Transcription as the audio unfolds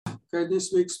Okay,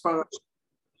 this week's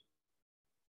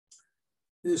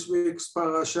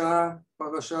parasha,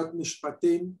 Parashat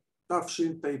Mishpatim,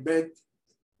 Tafshin Peibet.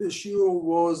 The shiur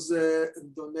was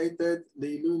donated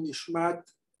Leilui Nishmat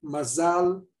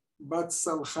Mazal Bat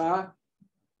Salcha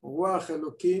Ruach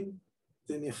Elokim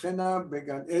Tenichena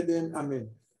Began Eden Amen.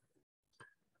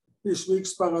 This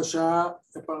week's parasha,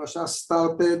 the parasha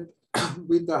started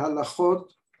with the halachot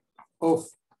of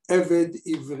Eved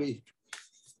Ivri.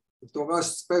 The Torah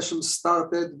special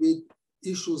started with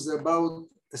issues about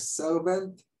a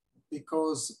servant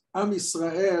because Am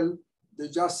Israel, they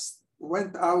just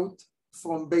went out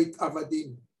from Beit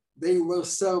Avadim. They were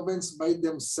servants by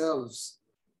themselves.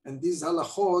 And these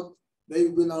halachot, they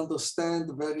will understand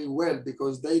very well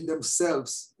because they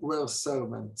themselves were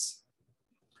servants.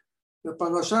 The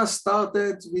parasha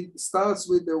starts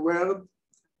with the word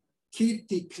Ki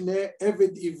tikne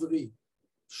Eved Ivri,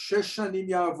 6 שנים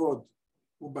יעבוד,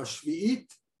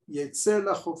 ובשביעית יצא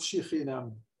לחופשי חינם.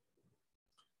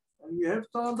 And you have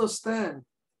to understand,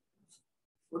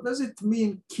 what does it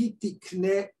mean, Ki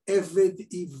tikne Eved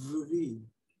Ivri?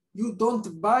 You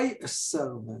don't buy a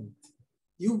servant.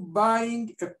 You're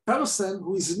buying a person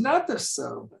who is not a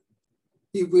servant.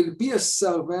 He will be a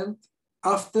servant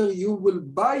after you will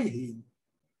buy him.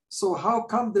 So how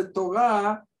come the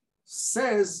Torah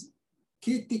says,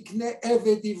 Ki tikne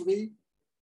Eved Ivri?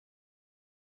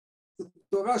 The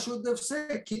Torah should have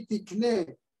said, Ki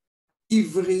tikne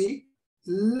Ivri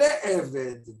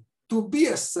le'eved, to be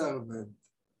a servant.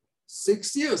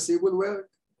 6 years he will work.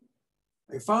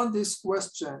 I found this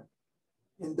question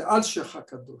in the Al-Sheikh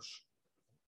HaKadosh.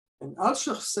 And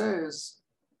Al-Sheikh says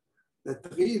that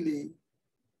really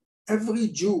every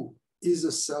Jew is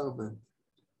a servant.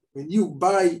 When you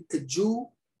buy a Jew,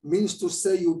 means to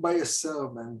say you buy a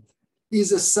servant.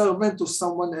 He's a servant to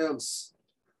someone else.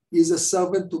 He's a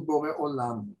servant to Borei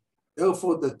Olam.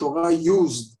 Therefore, the Torah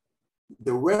used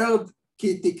the word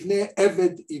Ki tikne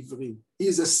Eved Ivri. He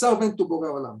is a servant to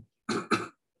Borei Olam.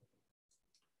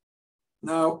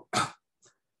 Now,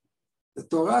 the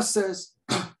Torah says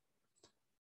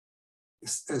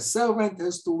a servant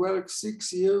has to work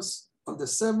 6 years. On the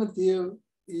 7th year,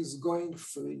 he is going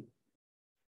free.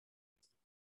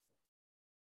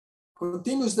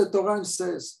 Continues the Torah and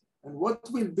says, and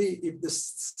what will be if the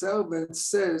servant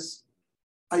says,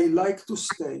 I like to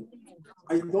stay,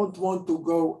 I don't want to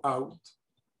go out?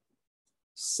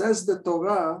 Says the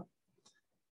Torah,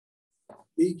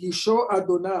 Vigisho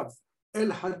Adonav el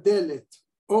hadelet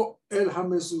o el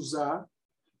hamezuzah,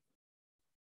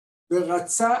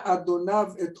 ורצה אדוניו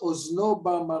את אוזנו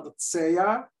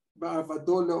במרצע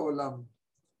בעבדו לעולם.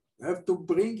 You have to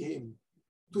bring him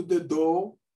to the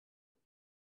door,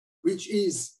 which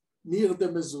is near the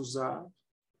mezuzah,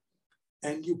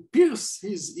 and you pierce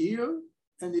his ear,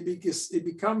 and he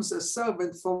becomes a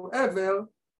servant forever,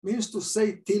 means to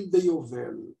say till the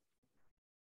Yovel.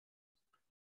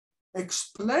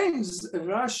 Explains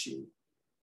Rashi.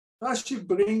 Rashi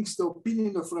brings the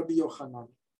opinion of Rabbi Yochanan.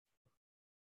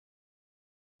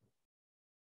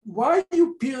 Why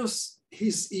you pierce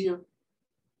his ear?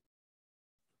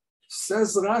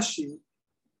 Says Rashi,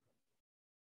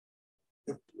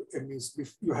 it means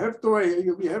you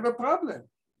have a problem.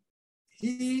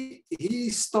 He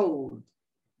stole.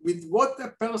 With what a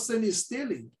person is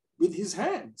stealing? With his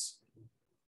hands.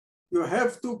 You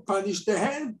have to punish the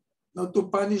hand, not to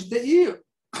punish the ear.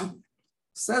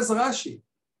 Says Rashi,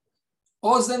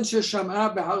 אוזן ששמעה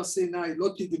בהר סיני לא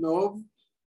תגנוב,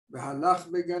 והלך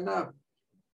וגנב.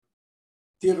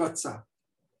 תירצה.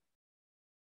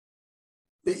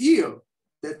 The ear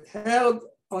that heard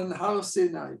on Har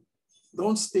Sinai,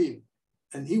 don't steal,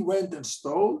 and he went and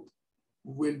stole,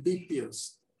 will be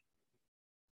pierced.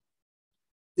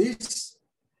 This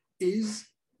is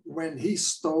when he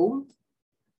stole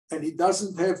and he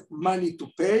doesn't have money to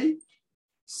pay,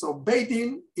 so Beit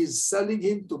Din is selling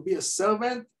him to be a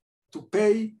servant to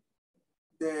pay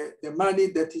the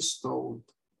money that he stole.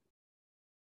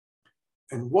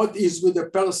 And what is with the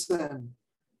person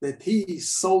that he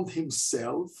sold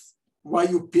himself? Why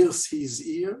you pierce his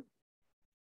ear?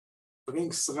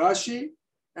 Brings Rashi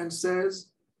and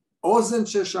says, Ozen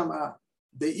sheshama,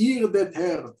 the ear that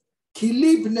heard, Ki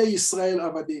libnei Yisrael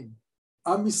avadim.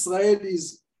 Am Israel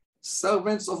is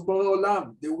servants of Borei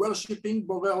Olam. They're worshiping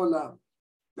Borei Olam.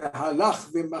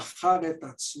 Vehalach v'machar et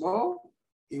atzmo.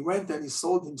 He went and he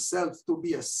sold himself to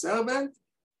be a servant.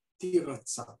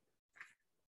 Tiratza.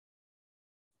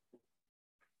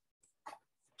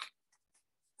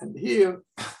 And here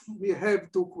we have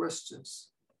 3 questions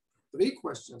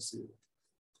here.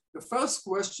 The first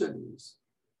question is,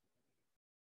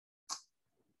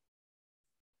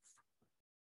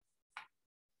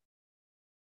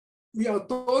 we are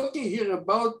talking here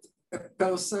about a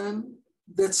person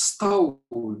that stole.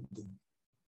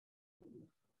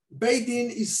 Beit Din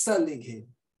is selling him.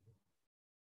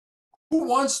 Who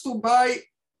wants to buy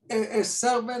a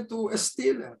servant to a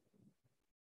stealer?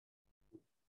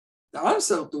 The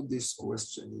answer to this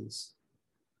question is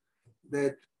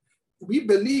that we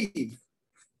believe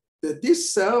that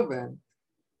this servant,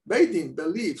 Beit Din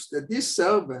believes that this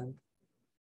servant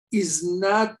is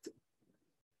not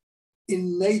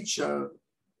in nature,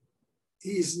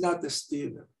 he is not a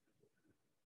stealer.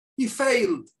 He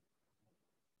failed.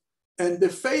 And the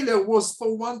failure was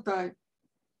for one time.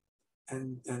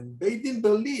 And Beit Din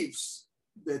believes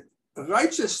that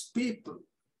righteous people,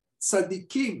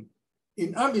 tzaddikim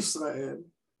in Am Yisrael,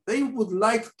 they would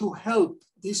like to help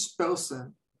this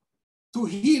person to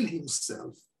heal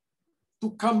himself,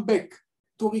 to come back,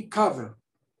 to recover.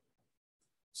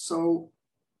 So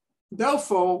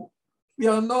therefore, we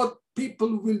are not,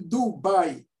 people will do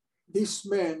by this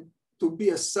man to be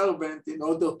a servant in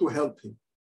order to help him.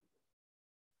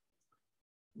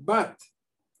 But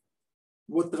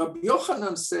what Rabbi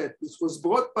Yochanan said, which was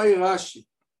brought by Rashi,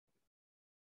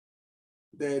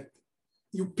 that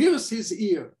you pierce his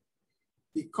ear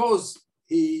because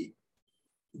he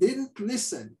didn't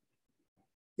listen.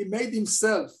 He made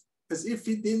himself as if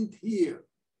he didn't hear.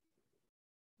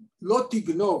 Lo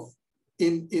tignov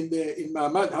in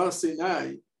Ma'amad Har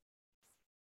Sinai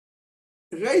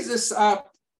raises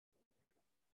up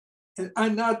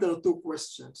another two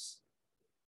questions.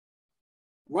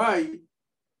 Why?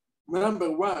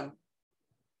 Number one,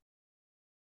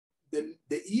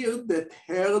 the ear that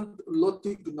heard Lo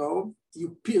tignov,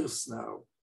 you pierce now.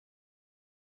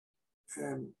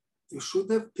 You should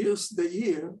have pierced the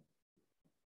ear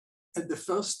at the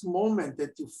first moment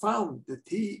that you found that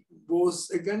he was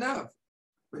a ganav.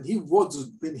 When he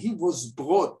was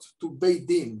brought to Beit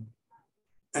Din,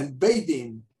 and Beit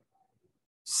Din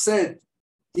said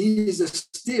he is a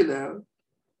stealer,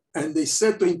 and they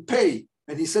said to him, pay.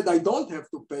 And he said, I don't have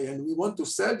to pay, and we want to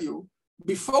sell you.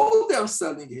 Before they are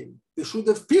selling him, they should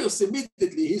have pierced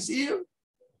immediately his ear.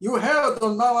 You heard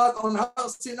on Har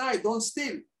Sinai, don't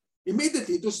steal.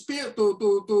 Immediately to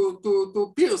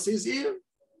pierce his ear.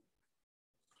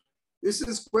 This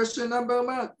is question number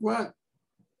one.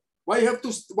 Why you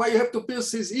have to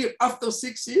pierce his ear after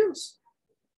 6 years?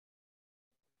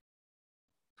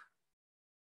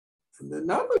 And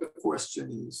another question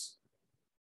is,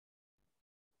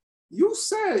 you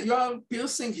say you are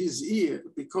piercing his ear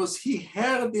because he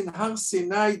heard in Har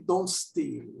Sinai, don't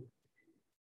steal.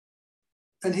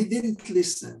 And he didn't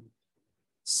listen.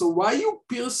 So why you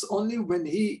pierce only when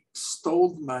he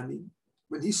stole money,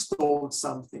 when he stole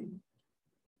something?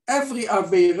 Every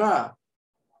Aveira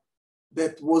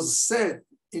that was said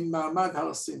in Ma'amad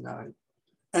Har Sinai,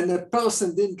 and a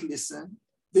person didn't listen,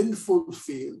 didn't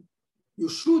fulfill, you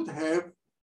should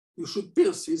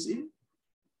pierce his ear.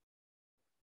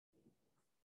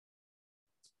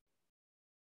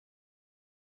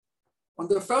 On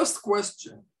the first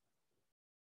question,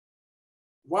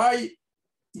 why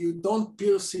you don't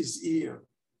pierce his ear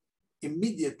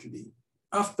immediately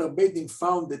after Beit Din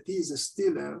found that he is a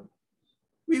stealer,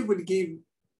 we will give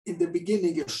in the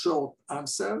beginning a short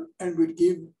answer and we'll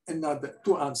give another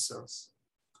two answers.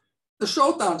 The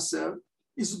short answer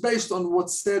is based on what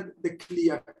said the Kli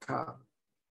Yakar.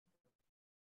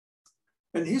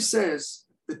 And he says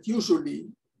that usually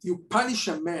you punish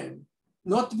a man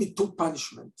not with two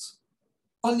punishments,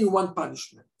 only one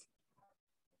punishment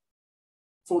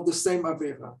for the same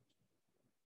Avera.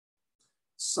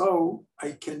 So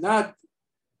I cannot,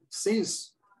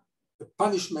 since the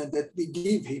punishment that we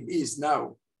give him is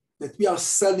now that we are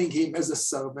selling him as a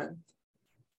servant,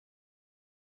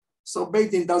 so Beit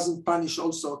Din doesn't punish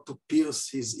also to pierce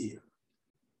his ear.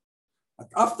 But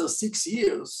after 6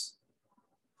 years,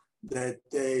 that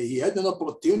he had an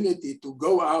opportunity to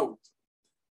go out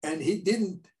and he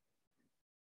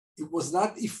was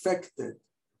not affected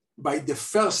by the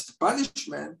first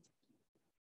punishment.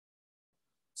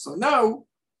 So now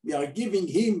we are giving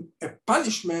him a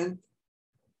punishment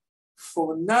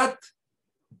for not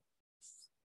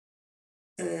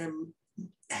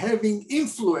having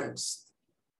influenced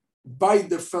by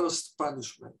the first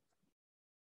punishment.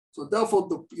 So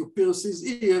therefore you pierce his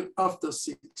ear after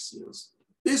 6 years.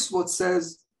 This is what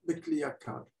says the Kli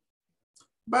Yakar.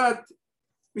 But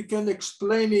we can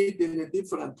explain it in a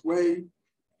different way.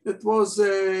 That was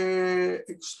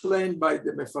explained by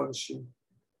the Mefarshim.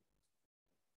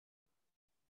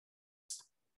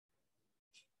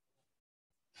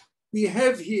 We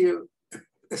have here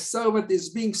a servant is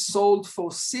being sold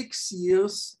for 6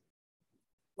 years.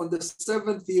 On the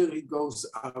 7th year, he goes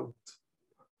out.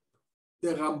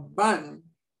 the Ramban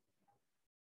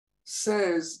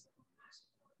says,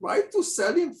 why to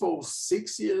sell him for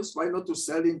 6 years? Why not to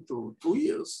sell him to 2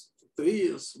 years, 3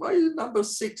 years? Why number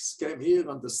 6 came here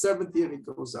on the 7th year he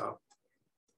goes out?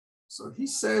 So he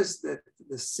says that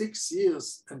the 6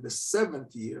 years and the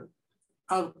 7th year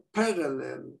are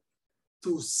parallel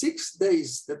to 6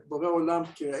 days that Borei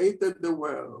Olam created the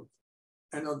world.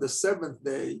 And on the 7th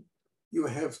day, you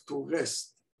have to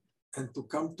rest and to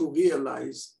come to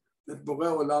realize that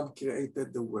Borei Olam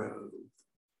created the world.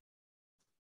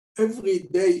 Every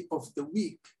day of the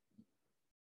week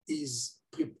is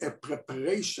a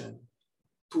preparation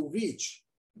to reach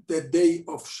the day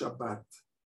of Shabbat,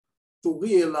 to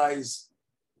realize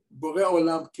Borei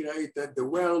Olam created the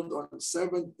world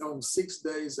on 6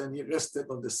 days and he rested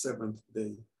on the 7th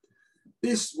day.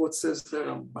 This is what says the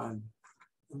Ramban.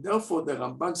 And therefore the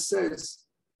Ramban says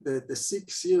that the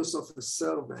 6 years of the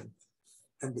servant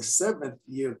and the 7th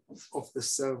year of the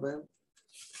servant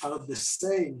are the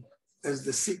same as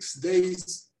the 6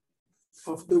 days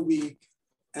of the week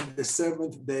and the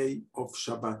 7th day of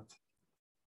Shabbat.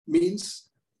 Means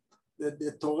that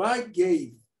the Torah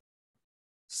gave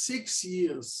 6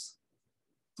 years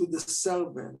to the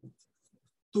servant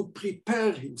to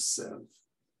prepare himself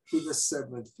to the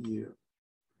 7th year.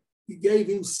 He gave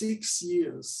him 6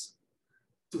 years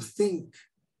to think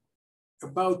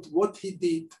about what he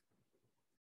did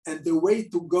and the way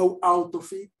to go out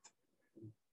of it,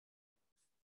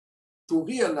 to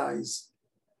realize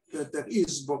that there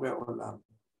is Borei Olam.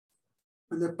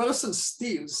 When a person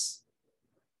steals,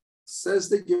 says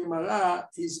the Gemara,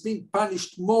 he's being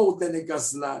punished more than a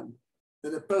gazlan,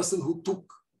 than a person who took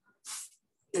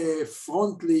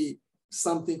frontally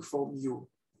something from you.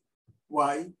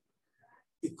 Why?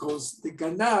 Because the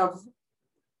ganav,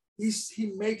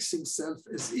 he makes himself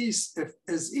as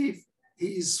if he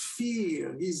is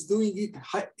fear. He's doing it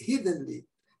hiddenly.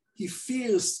 He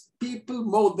fears people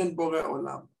more than Borei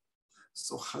Olam.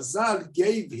 So Chazal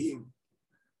gave him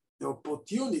the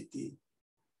opportunity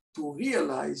to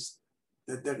realize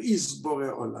that there is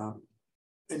Borei Olam,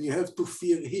 and you have to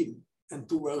fear him and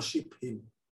to worship him.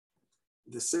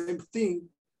 The same thing,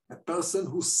 a person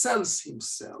who sells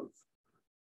himself.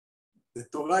 The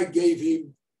Torah gave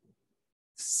him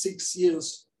 6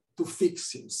 years to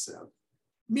fix himself.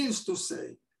 Means to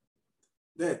say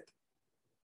that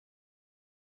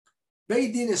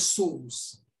Beit Din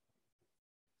assumes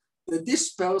that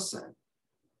this person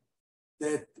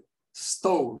that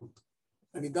stole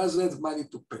and he doesn't have money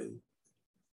to pay,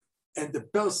 and the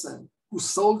person who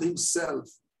sold himself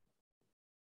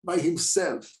by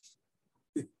himself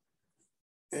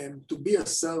to be a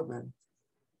servant,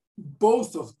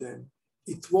 both of them,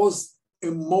 it was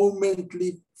a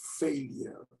momentary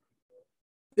failure.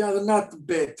 They are not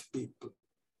bad people.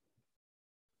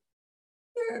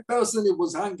 A person who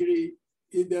was hungry,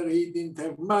 either he didn't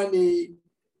have money,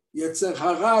 Yetzer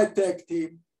Hara attacked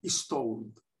him, he stole.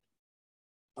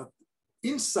 But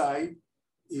inside,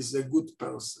 he's a good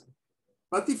person.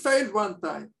 But he failed one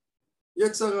time,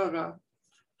 Yetzer Hara.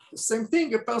 The same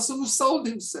thing, a person who sold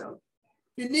himself.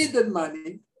 He needed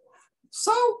money.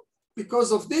 So,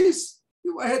 because of this, he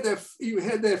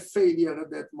had a failure at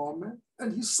that moment,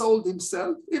 and he sold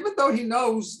himself, even though he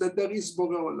knows that there is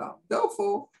Borei Olam.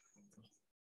 Therefore,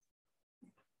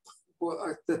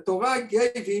 the Torah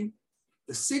gave him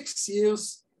the 6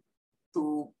 years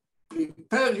to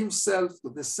prepare himself to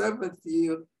the 7th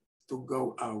year to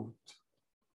go out.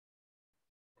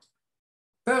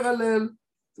 Parallel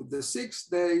to the 6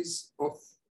 days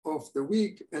of the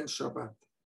week and Shabbat.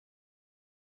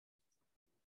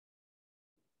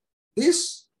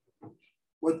 This,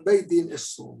 what Beit Din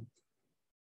assumed.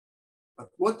 But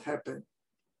what happened?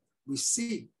 We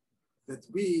see that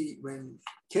when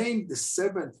came the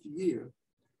 7th year,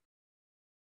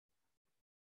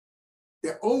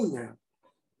 the owner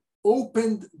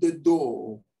opened the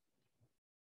door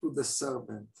to the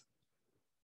servant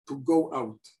to go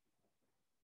out.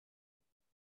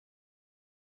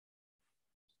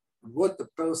 And what the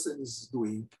person is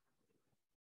doing,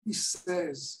 he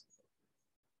says,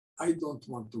 I don't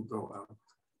want to go out.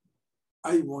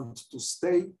 I want to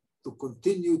stay, to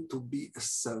continue to be a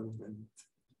servant.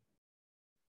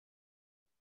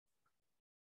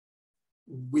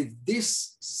 With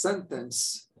this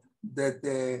sentence that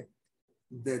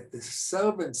the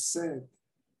servant said,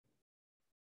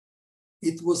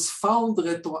 it was found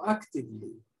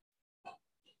retroactively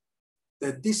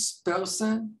that this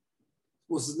person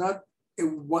was not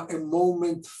a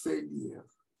moment failure.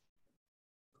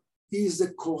 He is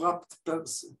a corrupt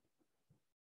person.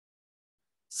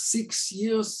 6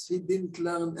 years, he didn't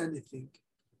learn anything.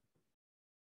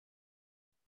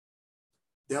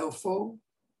 Therefore,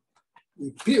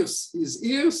 we pierce his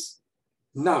ears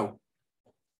now.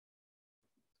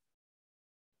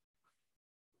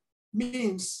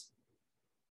 Means,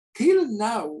 till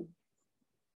now,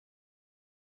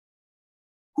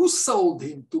 who sold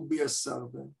him to be a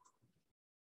servant?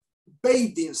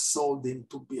 Beidin sold him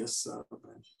to be a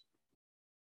servant.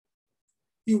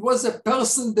 He was a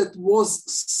person that was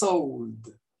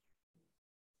sold.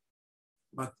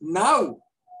 But now,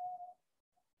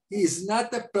 he is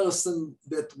not a person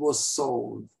that was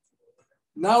sold.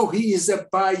 Now he is a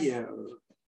buyer.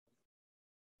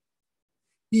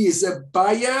 He is a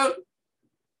buyer,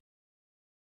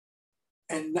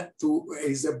 and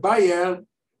is a buyer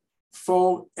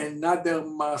for another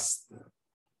master.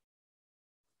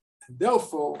 And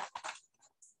therefore,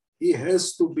 he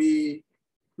has to be,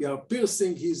 we are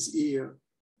piercing his ear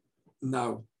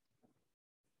now.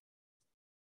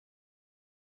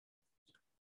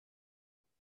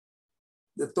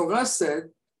 The Torah said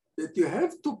that you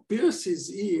have to pierce his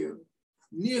ear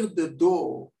near the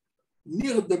door,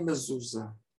 near the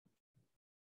mezuzah.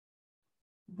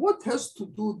 What has to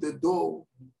do the door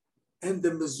and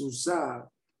the mezuzah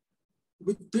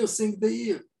with piercing the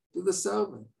ear to the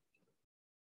servant?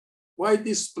 Why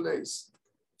this place?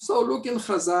 So look in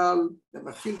Chazal, the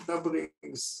Mechilta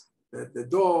brings that the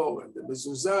door and the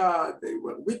mezuzah, they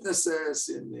were witnesses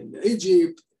in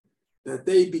Egypt, that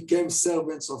they became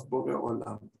servants of Borei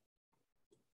Olam.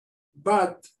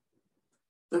 But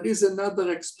there is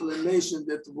another explanation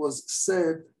that was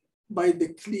said by the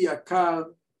Kli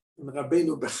Yakar and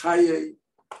Rabbeinu Bechaye,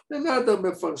 and other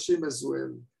Mefarshim as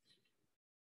well.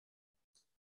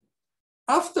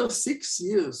 After 6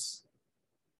 years,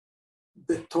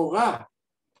 the Torah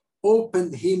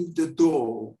opened him the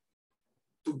door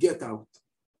to get out.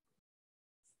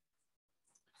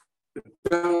 The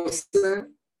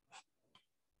person,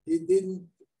 he didn't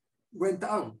went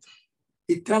out.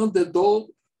 He turned the door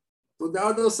to the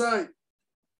other side.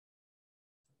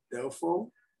 Therefore,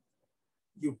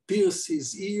 you pierce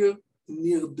his ear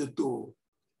near the door.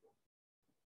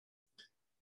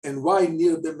 And why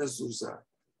near the mezuzah?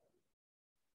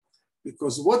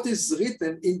 Because what is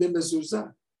written in the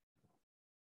mezuzah?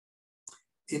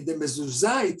 In the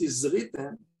mezuzah it is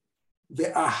written,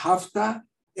 Ve'ahavta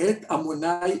et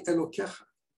Amonai Elokecha.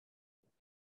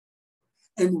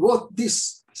 And what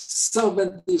this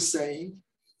servant is saying,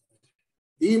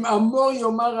 Im amor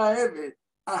yomar ha'eved,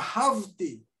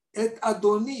 ahavti et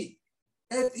Adoni,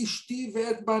 et ishti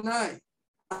ve'et banai.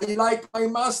 I like my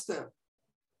master.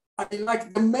 I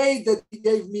like the maid that he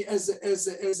gave me as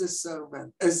a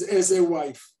servant, as a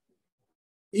wife.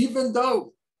 Even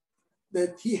though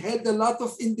that he had a lot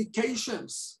of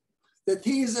indications that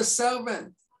he is a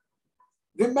servant.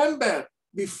 Remember,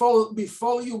 before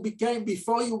you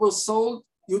were sold,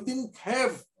 you didn't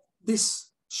have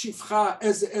this shifcha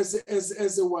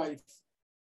as a wife.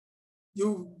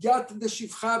 You got the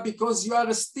shifcha because you are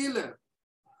a stealer.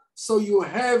 So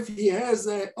he has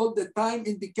all the time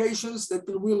indications that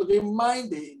will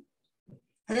remind him,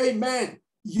 hey man,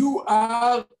 you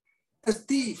are a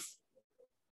thief.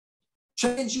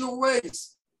 Change your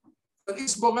ways. There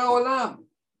is Borei Olam.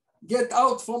 Get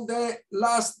out from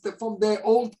the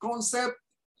old concept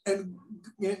and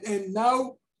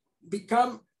now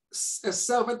become a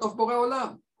servant of Borei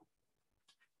Olam.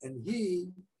 And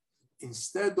he,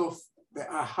 instead of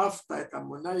Ve'ahavta et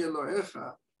Amonai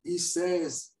Elohecha, he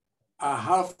says,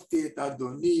 Ahavti et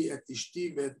Adoni et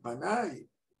Ishti ve'et Banai.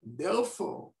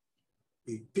 Therefore,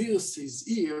 he pierced his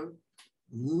ear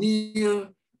near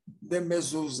the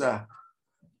mezuzah,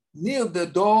 near the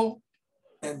door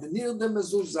and near the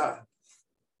mezuzah.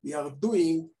 We are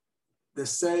doing the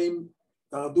same.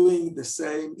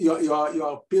 You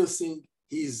are piercing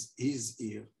his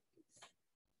ear.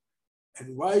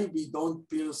 And why we don't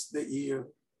pierce the ear?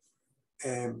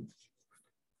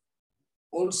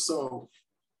 Also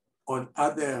on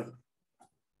other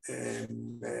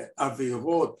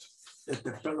avirot that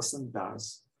the person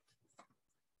does.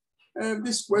 And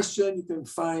this question you can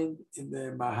find in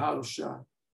the Maharsha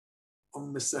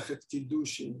on Masechet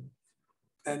Kiddushin,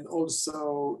 and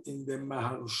also in the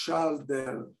Maharshal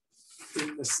there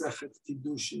in Masechet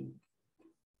Kiddushin.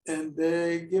 And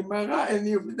the Gemara, and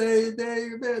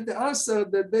the answer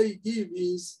that they give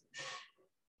is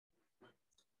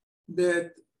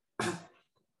that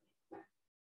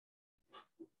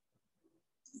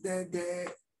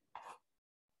the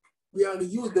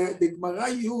Gemara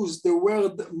used the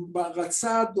word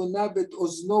Baratza Adona bet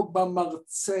Ozno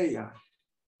Bamartzeya.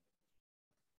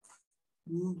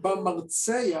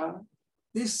 Bamartzeya,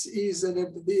 this is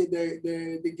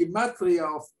the gematria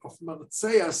of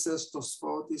Martzeya, says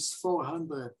Tosfot, is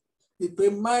 400. It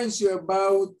reminds you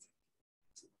about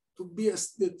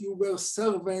that you were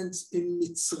servants in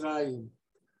Mitzrayim.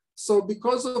 So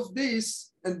because of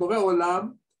this, and Borei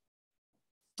Olam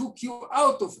took you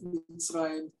out of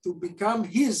Mitzrayim to become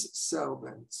his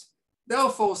servants.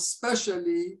 Therefore,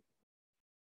 specially,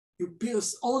 you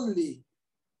pierce only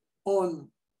on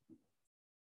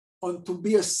to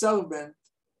be a servant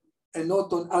and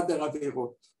not on other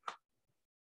averot.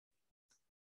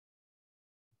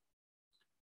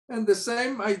 And the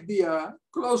same idea,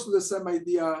 close to the same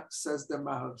idea, says the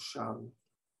Maharshal.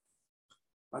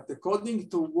 But according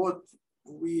to what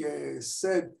we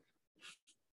said,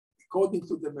 according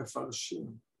to the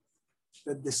Mefarshim,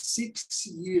 that the 6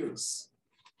 years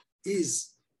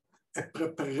is a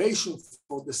preparation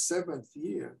for the 7th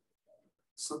year.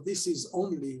 So this is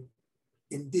only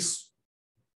in this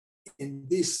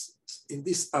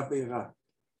Avera,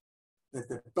 that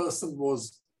the person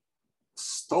was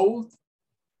stole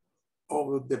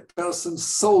or the person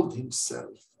sold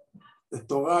himself. The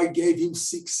Torah gave him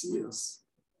 6 years.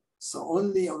 So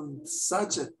only on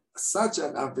such an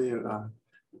Avera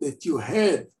that you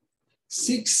had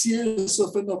 6 years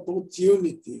of an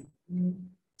opportunity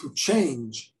to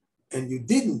change, and you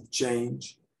didn't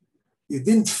change, you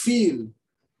didn't feel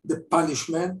the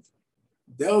punishment,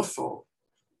 therefore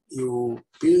you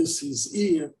pierce his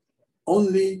ear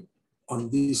only on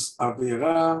this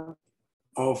Avera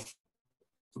of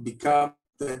to become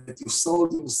that you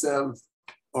sold himself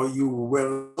or you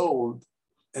were sold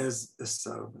as a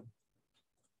servant.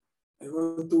 I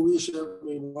want to wish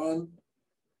everyone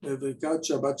a Birkat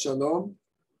Shabbat Shalom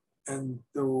and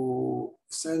to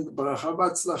send bracha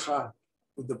v'atzlacha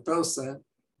to the person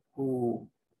who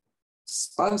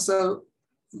sponsored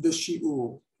the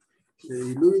shiur,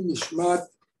 Leilui Nishmat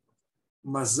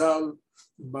Mazal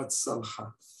Bat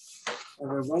Salcha. Have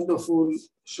a wonderful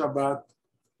Shabbat,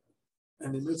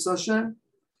 and in Mitzvah Hashem,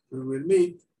 we will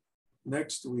meet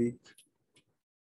next week.